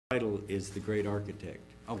title is The Great Architect.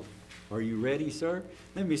 Oh, are you ready, sir?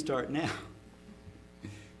 Let me start now.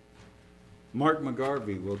 Mark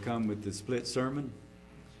McGarvey will come with the split sermon,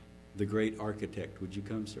 The Great Architect. Would you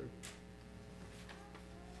come, sir?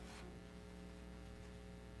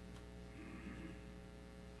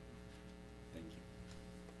 Thank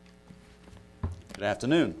you. Good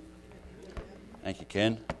afternoon. Thank you,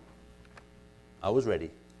 Ken. I was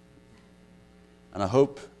ready. And I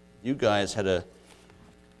hope you guys had a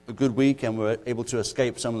good week and were able to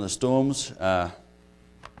escape some of the storms.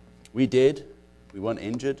 We did. We weren't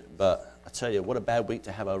injured, but I tell you, what a bad week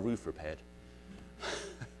to have our roof repaired.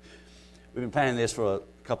 We've been planning this for a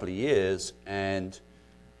couple of years, and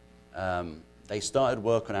they started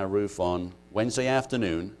work on our roof on Wednesday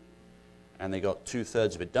afternoon, and they got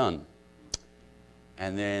 2/3 of it done.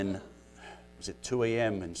 And then, was it 2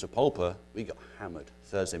 a.m. in Sepulpa, we got hammered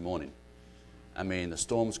Thursday morning. I mean, the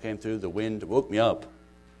storms came through, the wind woke me up,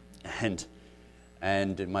 and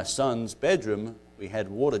in my son's bedroom, we had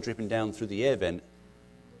water dripping down through the air vent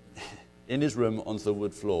in his room onto the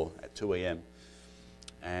wood floor at 2 a.m.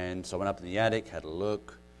 And so I went up in the attic, had a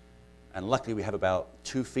look, and luckily we have about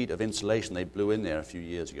 2 feet of insulation they blew in there a few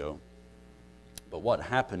years ago. But what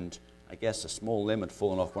happened, I guess a small limb had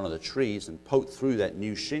fallen off one of the trees and poked through that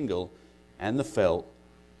new shingle and the felt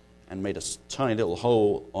and made a tiny little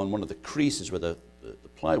hole on one of the creases where the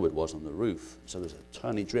plywood was on the roof. So there's a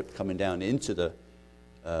tiny drip coming down into the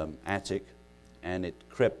attic, and it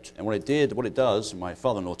crept. And what it does, and my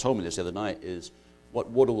father-in-law told me this the other night, is what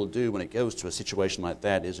water will do when it goes to a situation like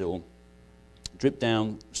that is it will drip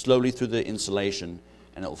down slowly through the insulation,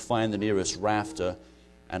 and it will find the nearest rafter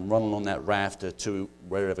and run along that rafter to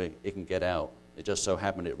wherever it can get out. It just so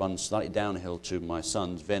happened it runs slightly downhill to my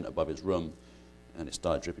son's vent above his room, and it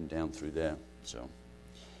started dripping down through there. So,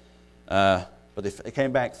 but they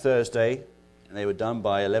came back Thursday, and they were done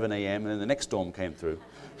by 11 a.m., and then the next storm came through.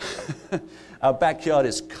 Our backyard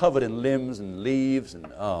is covered in limbs and leaves, and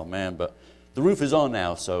oh man, but the roof is on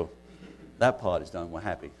now, so that part is done. We're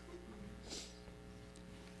happy.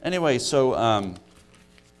 Anyway, so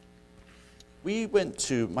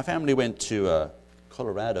my family went to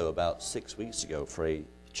Colorado about 6 weeks ago for a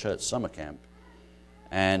church summer camp,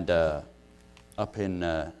 and up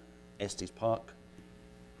in Estes Park,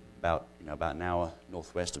 about an hour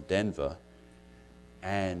northwest of Denver,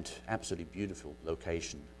 and absolutely beautiful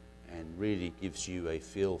location, and really gives you a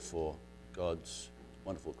feel for God's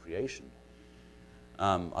wonderful creation.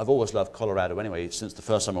 I've always loved Colorado anyway, since the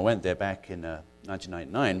first time I went there back in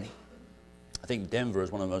 1999. I think Denver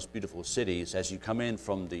is one of the most beautiful cities. As you come in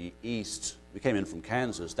from the east, we came in from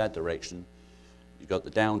Kansas, that direction. You've got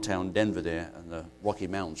the downtown Denver there and the Rocky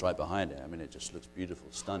Mountains right behind it. I mean, it just looks beautiful,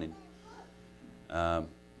 stunning.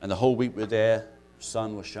 And the whole week we were there,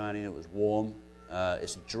 sun was shining, it was warm.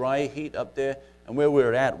 It's dry heat up there, and where we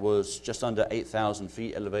were at was just under 8,000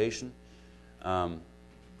 feet elevation. A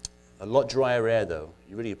lot drier air, though.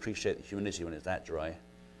 You really appreciate the humidity when it's that dry.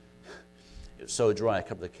 It was so dry, a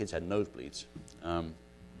couple of the kids had nosebleeds.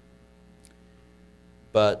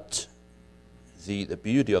 But the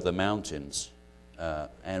beauty of the mountains,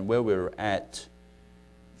 and where we were at,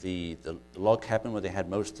 the log cabin where they had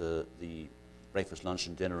most of the breakfast, lunch,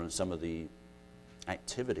 and dinner and some of the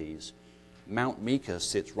activities, Mount Meeker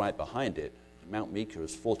sits right behind it. Mount Meeker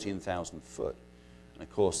is 14,000 foot. And of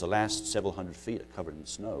course, the last several hundred feet are covered in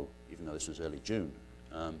snow, even though this was early June.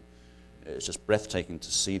 It's just breathtaking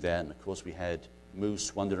to see that. And of course, we had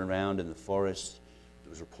moose wandering around in the forest. There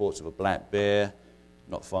was reports of a black bear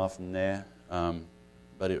not far from there.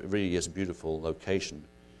 But it really is a beautiful location.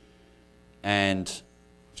 And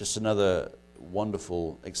just another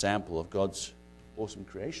wonderful example of God's awesome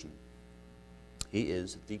creation. He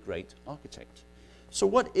is the great architect. So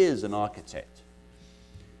what is an architect?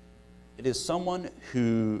 It is someone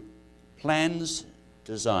who plans,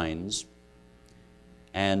 designs,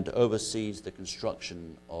 and oversees the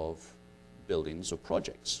construction of buildings or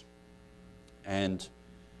projects. And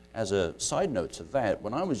as a side note to that,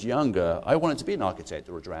 when I was younger, I wanted to be an architect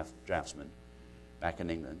or a draftsman back in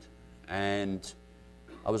England. And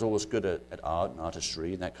I was always good at art and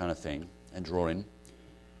artistry and that kind of thing, and drawing.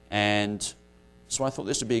 And so I thought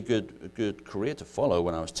this would be a good career to follow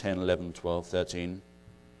when I was 10, 11, 12, 13.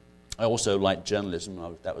 I also liked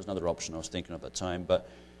journalism. That was another option I was thinking of at the time. But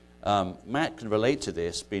Matt can relate to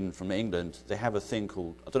this, being from England. They have a thing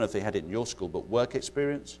called, I don't know if they had it in your school, but work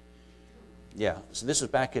experience. Yeah, so this was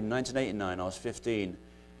back in 1989. I was 15.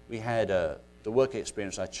 We had the work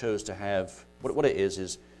experience I chose to have. What it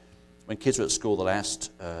is when kids were at school,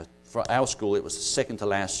 for our school, it was the second to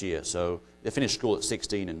last year. So they finished school at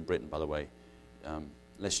 16 in Britain, by the way.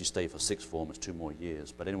 unless you stay for sixth form, it's 2 more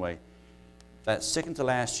years. But anyway, that second to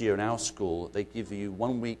last year in our school, they give you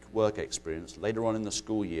 1 week work experience later on in the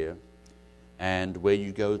school year, and where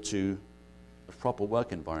you go to a proper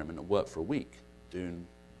work environment and work for a week doing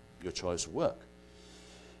your choice of work.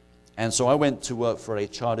 And so I went to work for a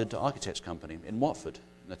chartered architects company in Watford,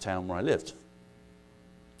 in the town where I lived.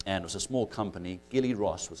 And it was a small company. Gilly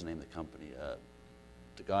Ross was the name of the company.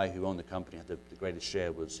 The guy who owned the company had the greatest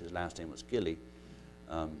share. His last name was Gilly,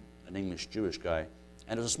 an English Jewish guy.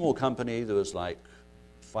 And it was a small company. There was like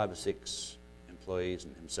 5 or 6 employees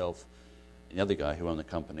and himself and the other guy who owned the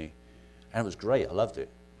company. And it was great. I loved it.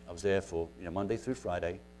 I was there for Monday through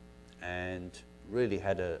Friday, and really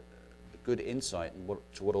had a good insight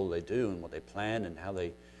into what all they do and what they plan and how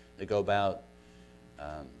they go about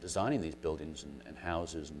designing these buildings and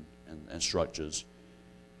houses and structures.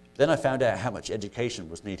 Then I found out how much education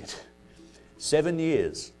was needed. 7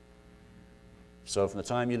 years. So from the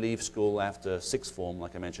time you leave school after sixth form,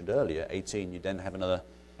 like I mentioned earlier, 18, you then have another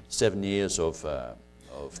 7 years of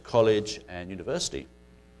college and university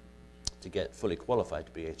to get fully qualified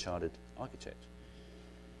to be a chartered architect.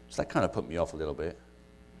 So that kind of put me off a little bit.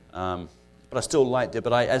 But I still liked it.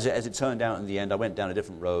 But as it turned out in the end, I went down a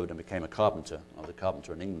different road and became a carpenter. I was a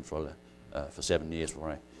carpenter in England for 7 years before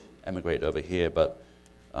I emigrated over here. But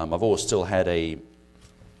I've always still had a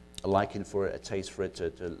liking for it, a taste for it,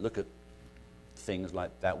 to look at things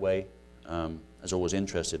like that way. Has always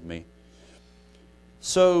interested me.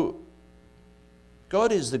 So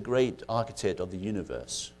God is the great architect of the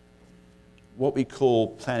universe. What we call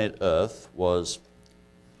planet Earth was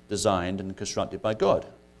designed and constructed by God.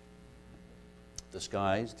 The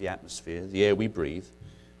skies, the atmosphere, the air we breathe,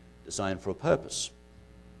 designed for a purpose.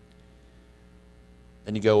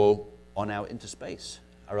 Then you go on out into space,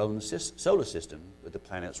 our own solar system, with the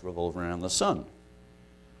planets revolving around the sun.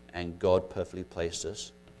 And God perfectly placed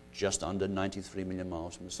us just under 93 million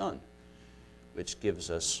miles from the sun, which gives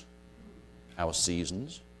us our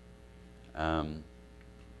seasons,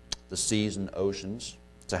 the seas and oceans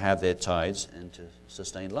to have their tides and to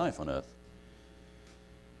sustain life on Earth.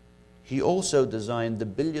 He also designed the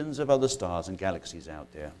billions of other stars and galaxies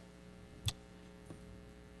out there,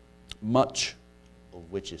 much of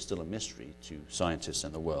which is still a mystery to scientists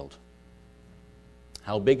and the world.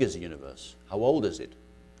 How big is the universe? How old is it?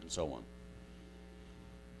 And so on.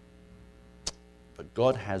 But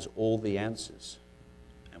God has all the answers,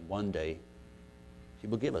 and one day He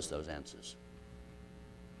will give us those answers.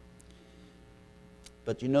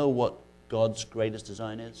 But you know what God's greatest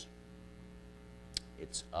design is?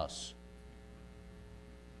 It's us,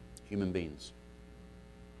 human beings.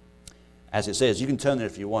 As it says, you can turn there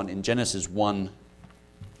if you want, in Genesis 1,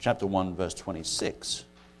 chapter 1, verse 26,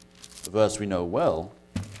 the verse we know well,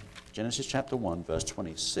 Genesis chapter 1, verse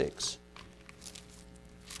 26.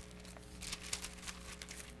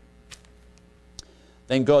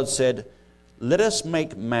 Then God said, "Let us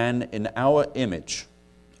make man in our image,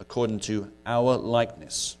 according to our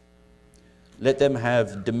likeness. Let them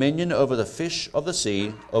have dominion over the fish of the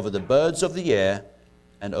sea, over the birds of the air,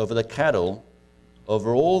 and over the cattle,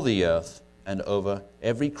 over all the earth, and over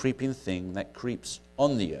every creeping thing that creeps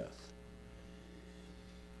on the earth."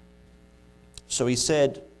 So He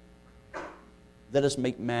said, let us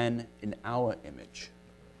make man in our image.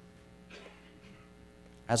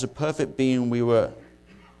 As a perfect being,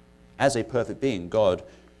 God,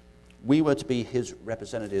 we were to be His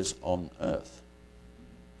representatives on earth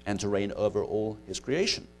and to reign over all His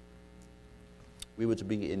creation. We were to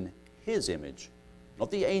be in His image,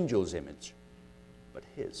 not the angel's image, but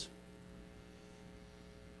His.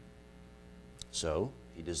 So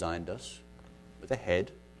He designed us with a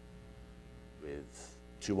head, with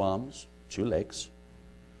 2 arms, 2 legs,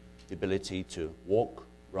 the ability to walk,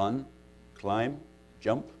 run, climb,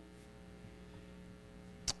 jump.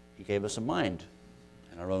 He gave us a mind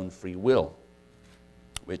and our own free will,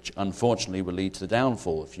 which unfortunately will lead to the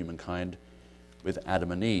downfall of humankind with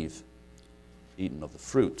Adam and Eve, eaten of the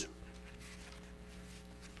fruit.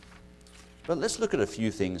 But let's look at a few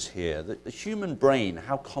things here. The human brain,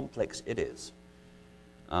 how complex it is.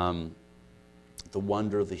 The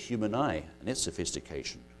wonder of the human eye and its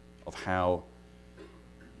sophistication, of how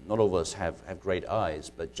not all of us have great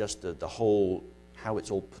eyes, but just the whole, how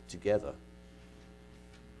it's all put together.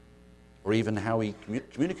 Or even how we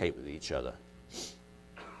communicate with each other.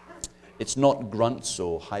 It's not grunts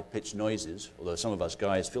or high-pitched noises, although some of us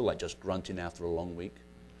guys feel like just grunting after a long week.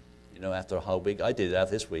 After a whole week. I did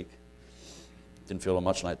that this week. Didn't feel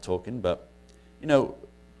much like talking, but,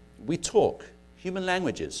 we talk human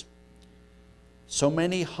languages. So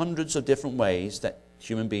many hundreds of different ways that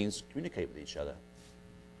human beings communicate with each other.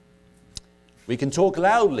 We can talk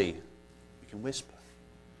loudly. We can whisper.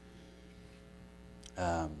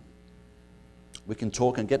 We can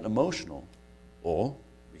talk and get emotional, or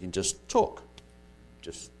we can just talk.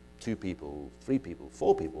 Just 2 people, 3 people,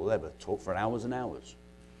 4 people, whatever. Talk for hours and hours.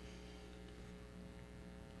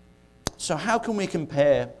 So how can we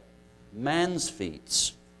compare man's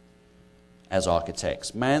feats as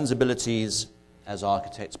architects, man's abilities as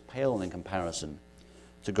architects pale in comparison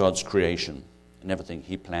to God's creation and everything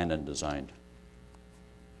he planned and designed?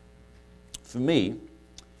 For me,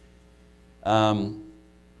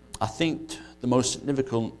 I think the most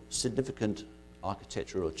significant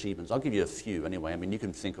architectural achievements, I'll give you a few anyway. I mean, you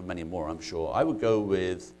can think of many more, I'm sure. I would go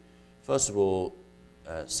with, first of all,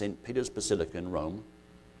 St. Peter's Basilica in Rome,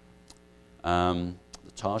 the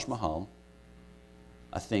Taj Mahal.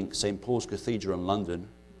 I think St. Paul's Cathedral in London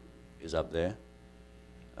is up there.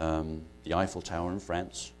 The Eiffel Tower in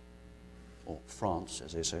France, or France,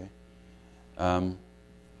 as they say.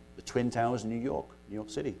 The Twin Towers in New York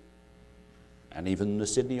City. And even the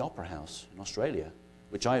Sydney Opera House in Australia,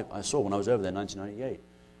 which I saw when I was over there in 1998.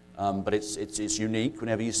 But it's unique.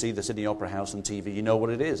 Whenever you see the Sydney Opera House on TV, you know what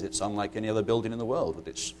it is. It's unlike any other building in the world with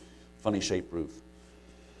its funny shaped roof.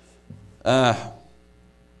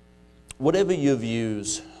 Whatever your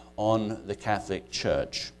views on the Catholic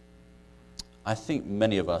Church, I think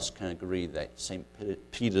many of us can agree that St.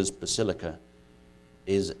 Peter's Basilica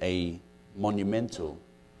is a monumental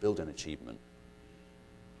building achievement.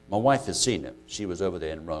 My wife has seen it. She was over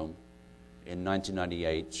there in Rome. In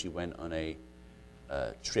 1998, she went on a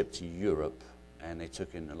trip to Europe, and they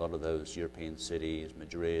took in a lot of those European cities,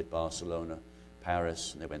 Madrid, Barcelona,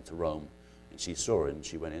 Paris, and they went to Rome. And she saw it, and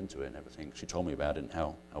she went into it and everything. She told me about it and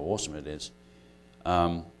how awesome it is.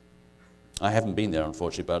 I haven't been there,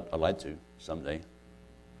 unfortunately, but I'd like to someday.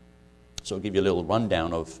 So I'll give you a little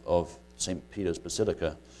rundown of St. Peter's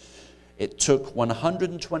Basilica. It took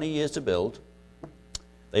 120 years to build.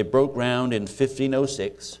 They broke ground in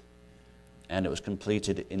 1506, and it was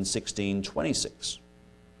completed in 1626.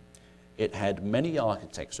 It had many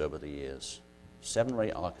architects over the years, 7 or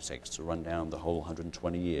 8 architects to run down the whole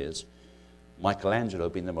 120 years, Michelangelo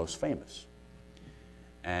being the most famous.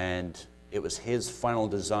 And it was his final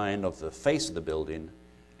design of the face of the building,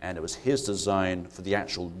 and it was his design for the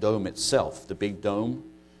actual dome itself, the big dome,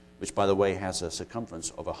 which, by the way, has a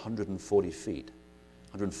circumference of 140 feet,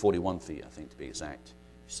 141 feet, I think, to be exact.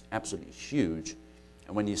 It's absolutely huge.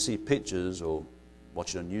 And when you see pictures or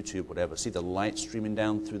watch it on YouTube, whatever, see the light streaming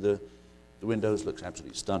down through the windows, looks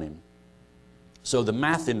absolutely stunning. So the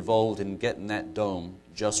math involved in getting that dome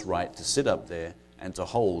just right to sit up there and to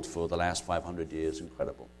hold for the last 500 years,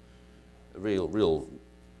 incredible. A real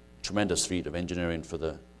tremendous feat of engineering for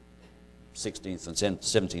the 16th and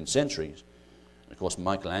 17th centuries. And of course,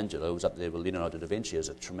 Michelangelo was up there with Leonardo da Vinci as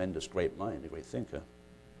a tremendous great mind, a great thinker.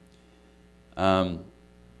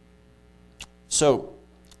 So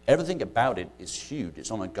everything about it is huge.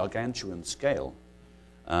 It's on a gargantuan scale.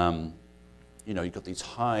 You've got these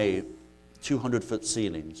high 200-foot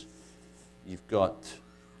ceilings. You've got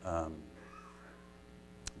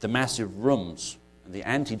the massive rooms and the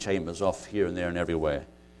antechambers off here and there and everywhere.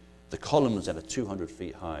 The columns that are 200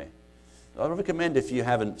 feet high. I recommend, if you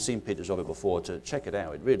haven't seen pictures of it before, to check it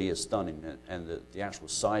out. It really is stunning, and the actual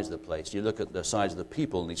size of the place. You look at the size of the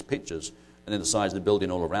people in these pictures, and then the size of the building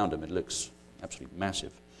all around them. It looks absolutely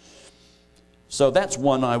massive. So that's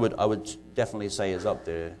one I would definitely say is up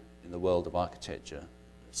there in the world of architecture,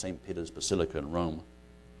 St. Peter's Basilica in Rome.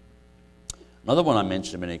 Another one I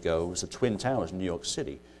mentioned a minute ago was the Twin Towers in New York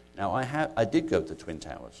City. Now, I did go to the Twin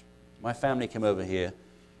Towers. My family came over here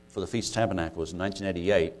for the Feast of Tabernacles in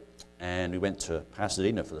 1988, and we went to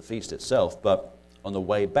Pasadena for the feast itself, but on the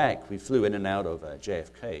way back, we flew in and out of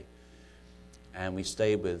JFK, and we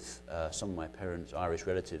stayed with some of my parents' Irish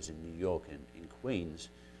relatives in New York and in Queens.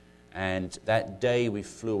 And that day we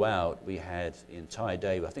flew out, we had the entire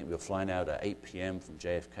day, I think we were flying out at 8 p.m. from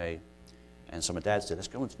JFK, and so my dad said, let's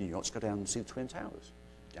go into New York, let's go down and see the Twin Towers,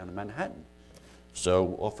 down in Manhattan.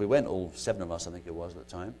 So off we went, all 7 of us, I think it was at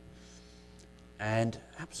the time, and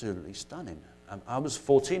absolutely stunning. I was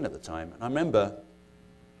 14 at the time, and I remember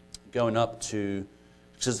going up to,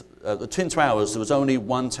 because the Twin Towers, there was only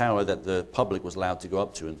one tower that the public was allowed to go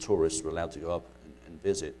up to, and tourists were allowed to go up and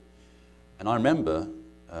visit. And I remember,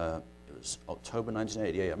 it was October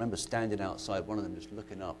 1988, I remember standing outside one of them just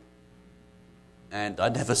looking up. And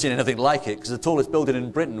I'd never seen anything like it, because the tallest building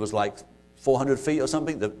in Britain was like 400 feet or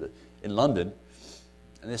something in London.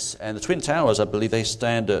 And the Twin Towers, I believe, they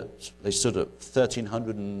stood at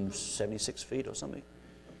 1,376 feet or something.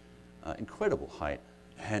 Incredible height.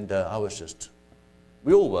 And I was just,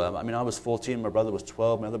 we all were. I mean, I was 14, my brother was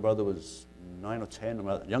 12, my other brother was 9 or 10.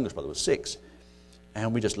 My youngest brother was 6.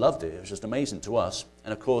 And we just loved it. It was just amazing to us.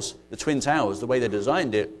 And, of course, the Twin Towers, the way they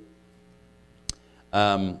designed it,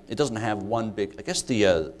 it doesn't have one big... I guess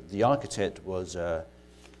the architect was... I've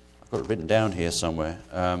got it written down here somewhere.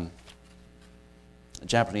 A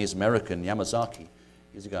Japanese-American, Yamazaki.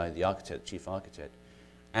 He's the guy, the architect, chief architect.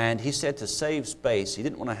 And he said to save space, he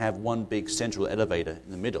didn't want to have one big central elevator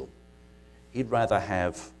in the middle. He'd rather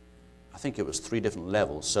have, I think it was 3 different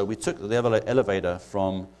levels. So we took the elevator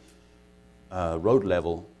from road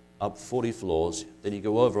level up 40 floors. Then you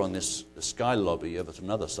go over on the sky lobby over to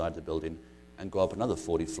another side of the building and go up another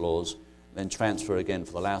 40 floors. Then transfer again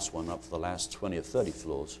for the last one up for the last 20 or 30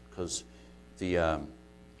 floors, because the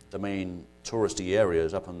main touristy area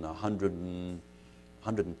is up on the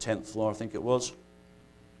 110th floor, I think it was.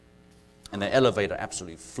 And the elevator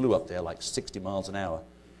absolutely flew up there like 60 miles an hour.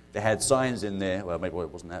 They had signs in there, well, maybe it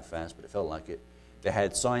wasn't that fast, but it felt like it. They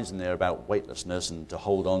had signs in there about weightlessness and to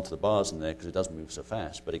hold on to the bars in there because it doesn't move so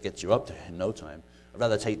fast, but it gets you up there in no time. I'd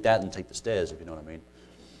rather take that than take the stairs, if you know what I mean.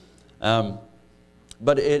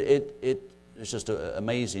 But it's just an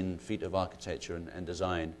amazing feat of architecture and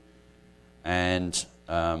design. And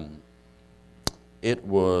they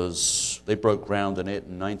broke ground on it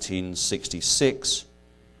in 1966.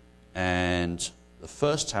 And the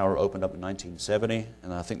first tower opened up in 1970,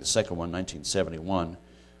 and I think the second one, 1971.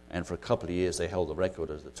 And for a couple of years, they held the record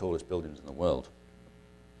as the tallest buildings in the world.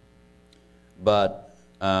 But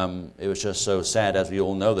it was just so sad, as we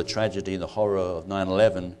all know, the tragedy and the horror of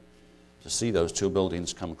 9/11. To see those 2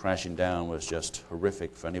 buildings come crashing down was just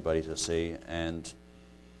horrific for anybody to see. And,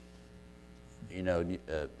 you know,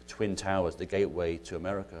 the Twin Towers, the gateway to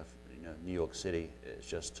America, you know, New York City, is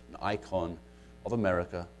just an icon of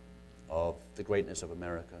America, of the greatness of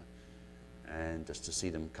America. And just to see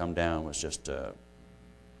them come down was just a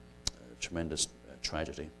tremendous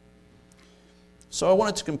tragedy. So I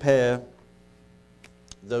wanted to compare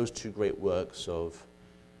those 2 great works of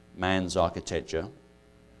man's architecture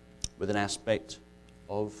with an aspect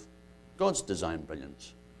of God's design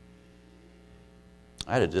brilliance.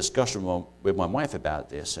 I had a discussion with my wife about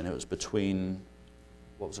this, and it was between,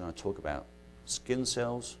 what was I going to talk about? Skin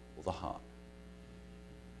cells or the heart?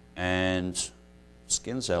 And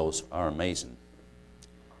skin cells are amazing.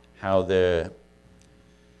 How they're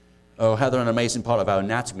an amazing part of our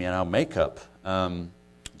anatomy and our makeup.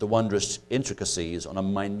 The wondrous intricacies on a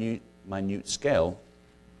minute scale,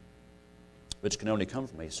 which can only come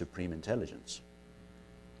from a supreme intelligence.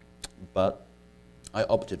 But I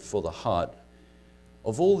opted for the heart.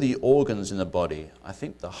 Of all the organs in the body, I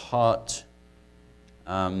think the heart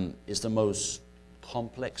is the most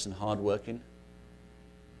complex and hardworking.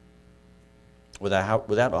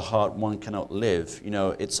 Without a heart, one cannot live. You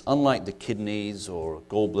know, it's unlike the kidneys or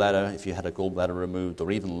gallbladder, if you had a gallbladder removed,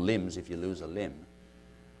 or even limbs, if you lose a limb.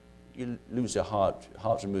 You lose your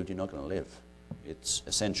heart's removed, you're not going to live. It's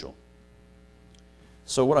essential.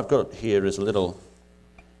 So what I've got here is a little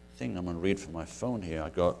thing I'm going to read from my phone here. I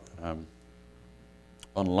got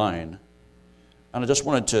online. And I just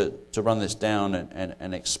wanted to run this down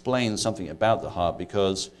and explain something about the heart,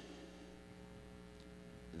 because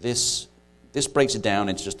this breaks it down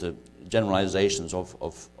into just generalizations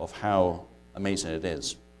of how amazing it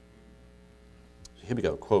is. Here we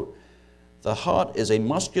go, quote, "The heart is a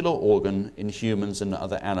muscular organ in humans and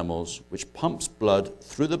other animals which pumps blood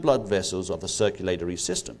through the blood vessels of the circulatory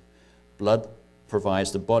system. Blood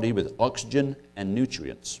provides the body with oxygen and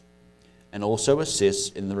nutrients, and also assists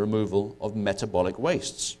in the removal of metabolic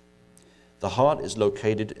wastes. The heart is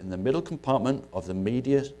located in the middle compartment of the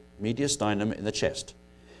mediastinum in the chest.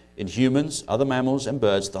 In humans, other mammals, and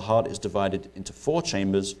birds, the heart is divided into 4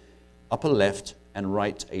 chambers, upper left and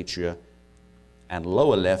right atria, and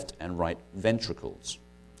lower left and right ventricles.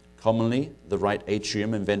 Commonly, the right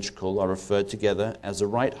atrium and ventricle are referred together as the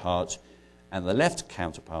right heart, and the left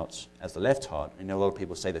counterparts as the left heart." You know, a lot of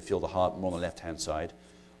people say they feel the heart more on the left-hand side.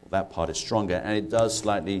 Well, that part is stronger, and it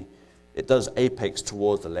does apex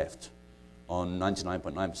towards the left on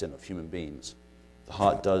 99.9% of human beings. The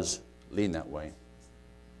heart does lean that way.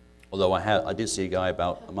 Although I did see a guy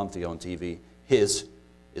about a month ago on TV. His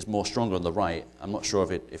is more stronger on the right. I'm not sure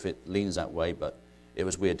if it leans that way, but it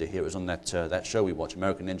was weird to hear. It was on that show we watched,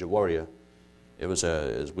 American Ninja Warrior. It was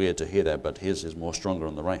weird to hear that, but his is more stronger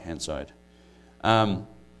on the right-hand side.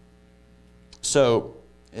 So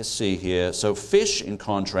let's see here. So fish, in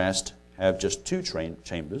contrast, have just 2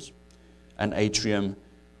 chambers, an atrium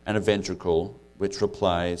and a ventricle, which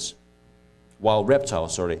replies, while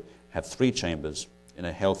reptiles, have 3 chambers. In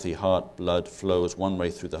a healthy heart, blood flows one way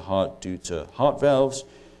through the heart due to heart valves,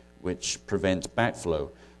 which prevent backflow.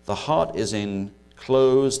 The heart is in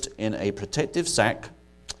closed in a protective sac,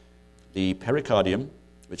 the pericardium,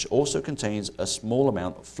 which also contains a small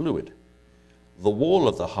amount of fluid. The wall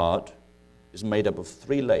of the heart is made up of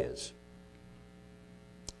 3 layers,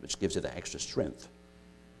 which gives it the extra strength.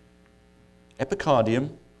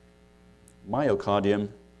 Epicardium, myocardium,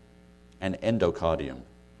 and endocardium.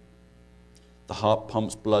 The heart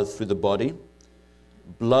pumps blood through the body.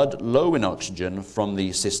 Blood low in oxygen from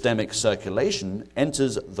the systemic circulation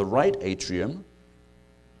enters the right atrium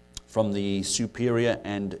from the superior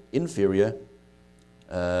and inferior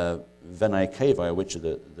venae cavae, which are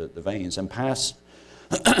the veins, and passes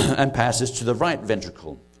to the right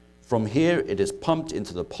ventricle. From here, it is pumped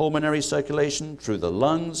into the pulmonary circulation through the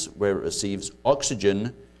lungs, where it receives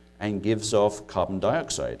oxygen and gives off carbon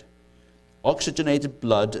dioxide. Oxygenated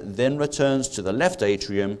blood then returns to the left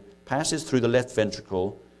atrium, passes through the left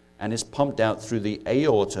ventricle, and is pumped out through the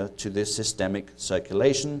aorta to this systemic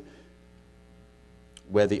circulation,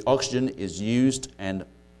 where the oxygen is used and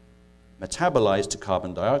metabolized to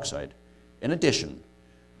carbon dioxide. In addition,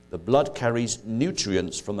 the blood carries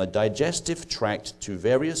nutrients from the digestive tract to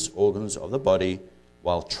various organs of the body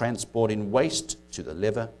while transporting waste to the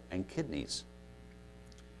liver and kidneys.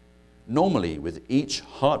 Normally, with each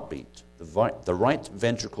heartbeat, the right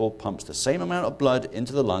ventricle pumps the same amount of blood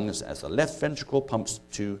into the lungs as the left ventricle pumps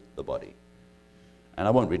to the body. And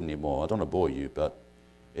I won't read any more, I don't want to bore you, but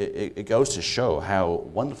it goes to show how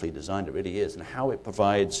wonderfully designed it really is and how it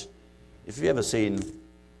provides. If you've ever seen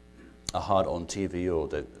a heart on TV, or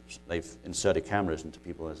they've inserted cameras into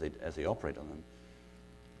people as they operate on them,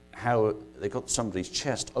 how they got somebody's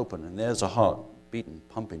chest open and there's a heart beating,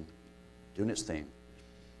 pumping, doing its thing.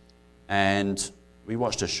 And we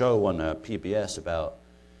watched a show on PBS about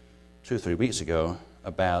 2 or 3 weeks ago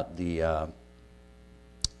about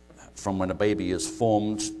from when a baby is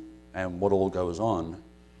formed and what all goes on.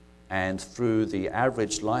 And through the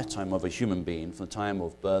average lifetime of a human being, from the time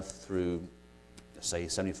of birth through, say,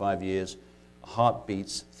 75 years, a heart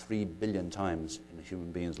beats 3 billion times in a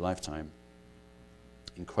human being's lifetime.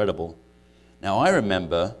 Incredible. Now, I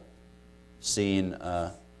remember seeing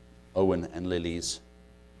Owen and Lily's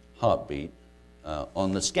heartbeat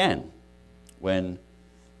on the scan when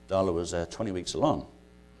Darla was 20 weeks along.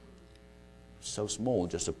 So small,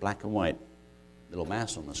 just a black and white little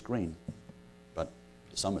mass on the screen. But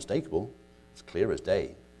it's unmistakable. It's clear as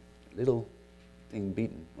day. Little thing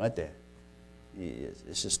beating right there.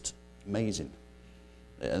 It's just amazing.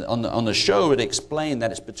 On the show, it explained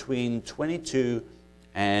that it's between 22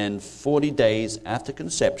 and 40 days after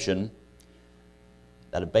conception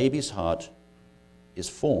that a baby's heart is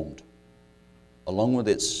formed, along with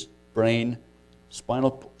its brain,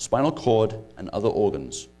 spinal cord, and other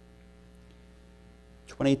organs.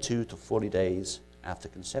 22 to 40 days after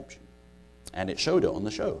conception. And it showed it on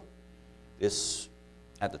the show. This,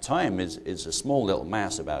 at the time, is a small little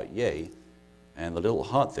mass about yay, and the little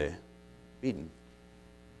heart there, beating.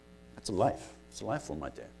 That's a life. It's a life form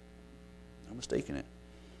right there. No mistaking it.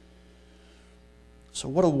 So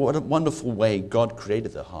what a wonderful way God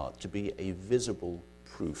created the heart to be a visible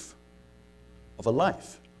proof of a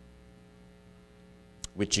life,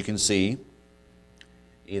 which you can see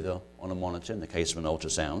either on a monitor in the case of an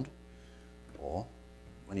ultrasound, or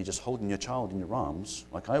when you're just holding your child in your arms,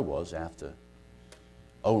 like I was after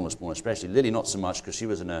Owen was born, especially. Lily not so much, because she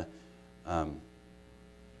was a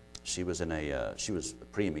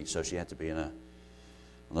preemie, so she had to be in one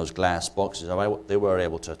of those glass boxes. They were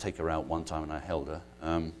able to take her out one time, and I held her.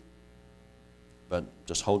 But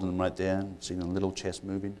just holding them right there and seeing the little chest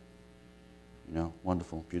moving,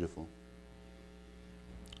 wonderful, beautiful.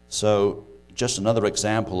 So, just another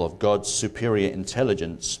example of God's superior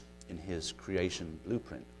intelligence in His creation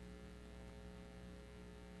blueprint.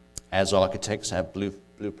 As architects have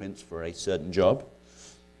blueprints for a certain job,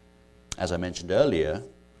 as I mentioned earlier,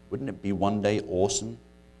 wouldn't it be one day awesome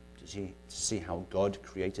to see how God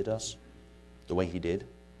created us the way He did?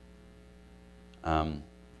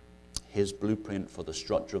 His blueprint for the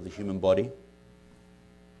structure of the human body,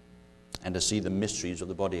 and to see the mysteries of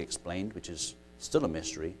the body explained, which is still a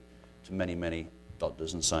mystery to many, many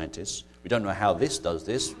doctors and scientists. We don't know how this does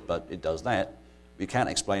this, but it does that. We can't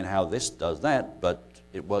explain how this does that, but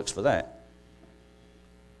it works for that.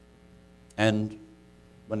 And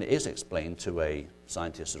when it is explained to a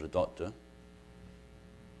scientist or a doctor,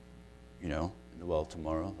 in the world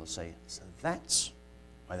tomorrow, they'll say, so that's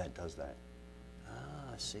why that does that.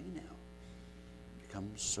 Ah, I see now. It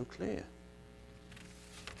becomes so clear.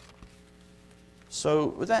 So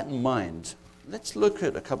with that in mind, let's look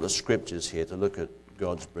at a couple of scriptures here to look at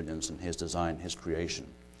God's brilliance and His design, His creation.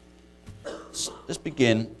 So let's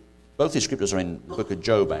begin. Both these scriptures are in the book of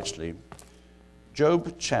Job, actually.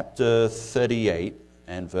 Job chapter 38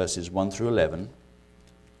 and verses 1 through 11.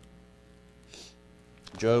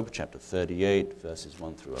 Job chapter 38, verses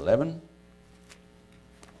 1 through 11.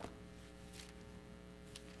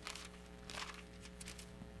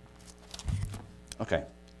 Okay,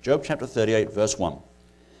 Job chapter 38, verse 1.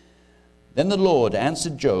 Then the Lord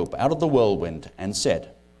answered Job out of the whirlwind and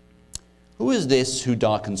said, Who is this who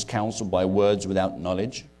darkens counsel by words without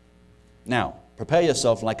knowledge? Now, prepare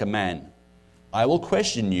yourself like a man. I will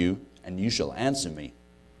question you, and you shall answer me.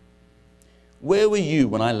 Where were you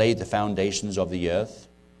when I laid the foundations of the earth?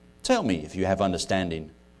 Tell me if you have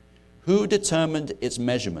understanding. Who determined its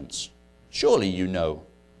measurements? Surely you know.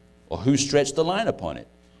 Or who stretched the line upon it?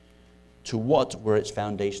 To what were its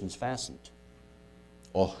foundations fastened?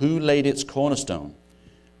 Or who laid its cornerstone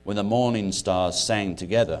when the morning stars sang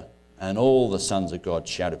together and all the sons of God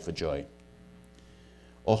shouted for joy?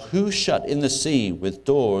 Or who shut in the sea with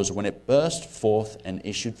doors when it burst forth and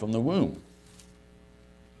issued from the womb?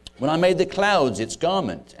 When I made the clouds its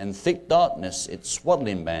garment and thick darkness its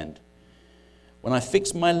swaddling band, when I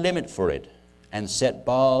fixed my limit for it and set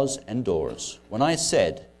bars and doors, when I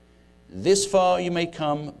said, This far you may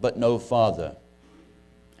come, but no farther,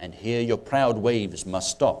 and here your proud waves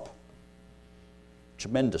must stop.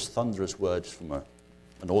 Tremendous, thunderous words from an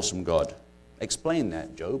awesome God. Explain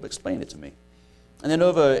that, Job. Explain it to me. And then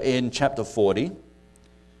over in chapter 40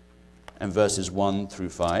 and verses 1 through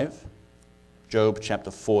 5. Job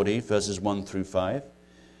chapter 40, verses 1 through 5.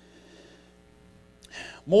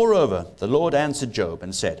 Moreover, the Lord answered Job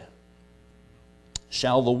and said,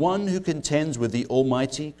 Shall the one who contends with the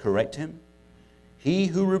Almighty correct him? He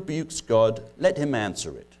who rebukes God, let him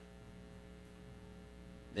answer it.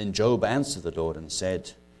 Then Job answered the Lord and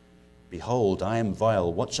said, Behold, I am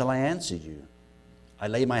vile. What shall I answer you? I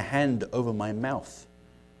lay my hand over my mouth.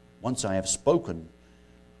 Once I have spoken,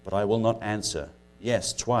 but I will not answer.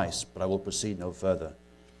 Yes, twice, but I will proceed no further.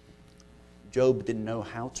 Job didn't know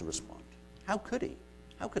how to respond. How could he?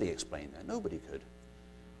 How could he explain that? Nobody could.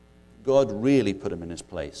 God really put him in his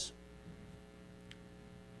place.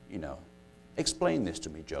 Explain this to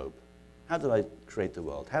me, Job. How did I create the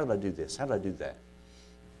world? How did I do this? How did I do that?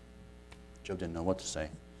 Job didn't know what to say.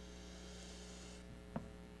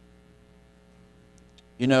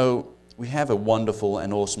 We have a wonderful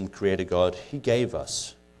and awesome Creator God. He gave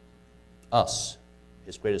us,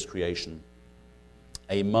 His greatest creation,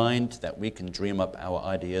 a mind that we can dream up our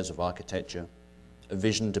ideas of architecture, a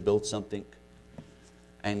vision to build something,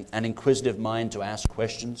 and an inquisitive mind to ask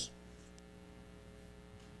questions.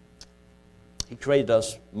 He created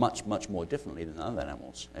us much, much more differently than other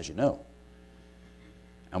animals, as you know.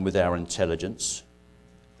 And with our intelligence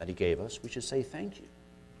that He gave us, we should say thank you.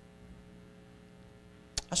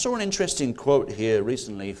 I saw an interesting quote here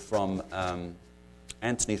recently from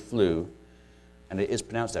Anthony Flew, and it is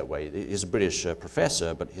pronounced that way. He's a British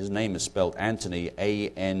professor, but his name is spelled Anthony,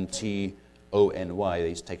 A-N-T-O-N-Y.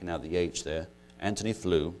 He's taken out the H there. Anthony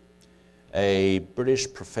Flew, a British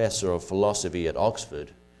professor of philosophy at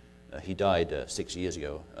Oxford. He died 6 years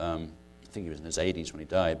ago. I think he was in his 80s when he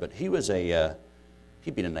died, but he'd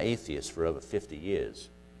been an atheist for over 50 years.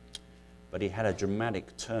 But he had a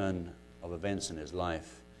dramatic turn of events in his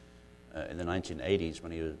life in the 1980s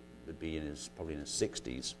when he would be probably in his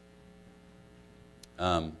 60s.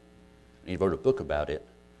 And he wrote a book about it.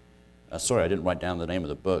 Sorry, I didn't write down the name of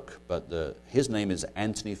the book, but his name is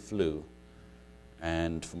Anthony Flew.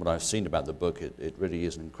 And from what I've seen about the book, it really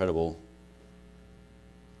is an incredible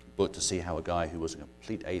book to see how a guy who was a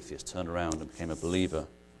complete atheist turned around and became a believer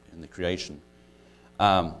in the creation.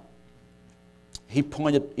 He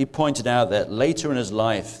pointed out that later in his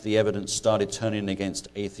life, the evidence started turning against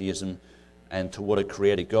atheism and toward a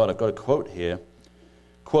created God. I've got a quote here.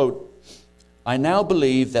 Quote, I now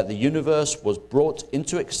believe that the universe was brought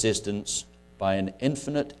into existence by an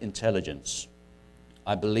infinite intelligence.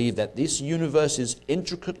 I believe that this universe's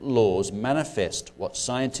intricate laws manifest what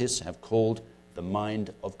scientists have called the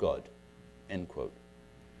mind of God. End quote.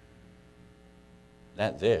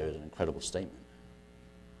 That there is an incredible statement.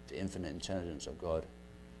 The infinite intelligence of God.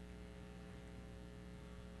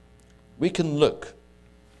 We can look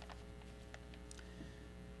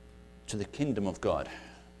to the kingdom of God,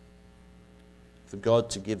 for God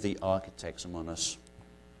to give the architects among us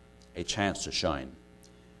a chance to shine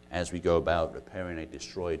as we go about repairing a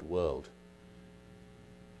destroyed world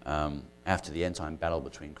after the end-time battle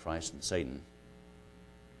between Christ and Satan.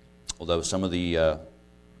 Although some of the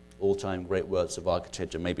all-time great works of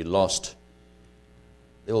architecture may be lost,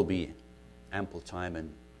 there will be ample time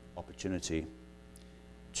and opportunity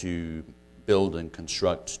to build and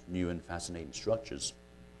construct new and fascinating structures.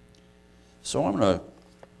 So I'm going to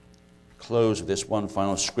close with this one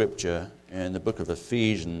final scripture in the book of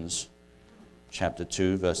Ephesians, chapter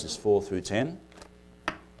 2, verses 4 through 10.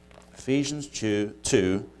 Ephesians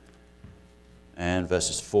 2 and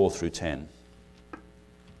verses 4 through 10.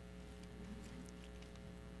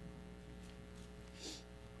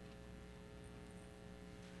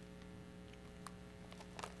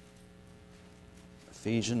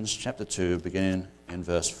 Ephesians chapter 2, beginning in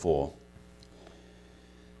verse 4.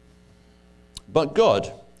 But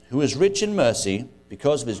God, who is rich in mercy,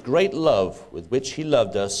 because of his great love with which he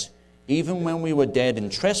loved us, even when we were dead in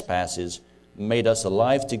trespasses, made us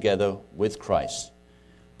alive together with Christ.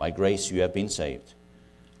 By grace you have been saved,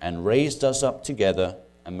 and raised us up together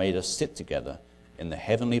and made us sit together in the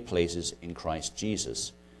heavenly places in Christ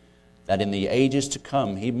Jesus, that in the ages to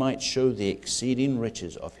come he might show the exceeding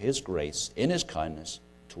riches of his grace in his kindness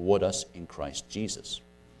toward us in Christ Jesus.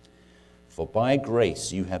 For by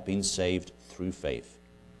grace you have been saved through faith,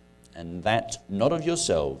 and that not of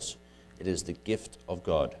yourselves, it is the gift of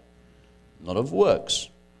God, not of works,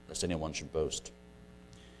 lest anyone should boast.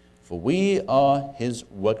 For we are his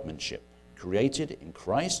workmanship, created in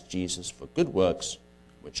Christ Jesus for good works,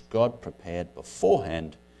 which God prepared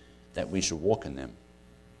beforehand that we should walk in them.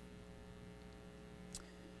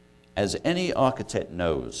 As any architect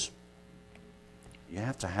knows, you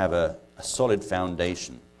have to have a solid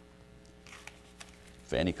foundation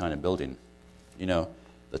for any kind of building. You know,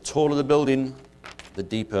 the taller the building, the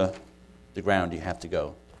deeper the ground you have to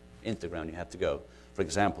go. Into the ground you have to go. For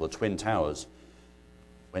example, the Twin Towers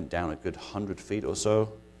went down a good 100 feet or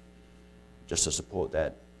so just to support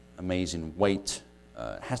that amazing weight.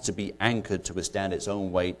 It has to be anchored to withstand its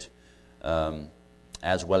own weight,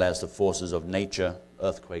 as well as the forces of nature,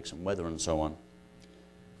 earthquakes and weather and so on.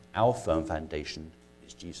 Our firm foundation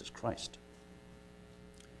is Jesus Christ.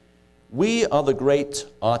 We are the great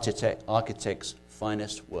architect's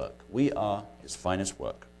finest work. We are his finest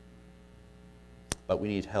work. But we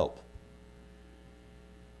need help.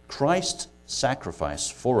 Christ's sacrifice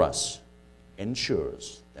for us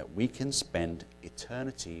ensures that we can spend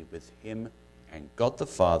eternity with him and God the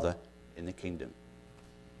Father in the kingdom.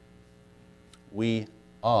 We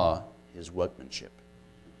are his workmanship.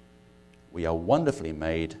 We are wonderfully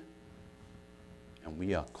made, and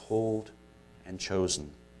we are called and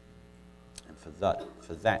chosen. And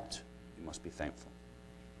for that, we must be thankful.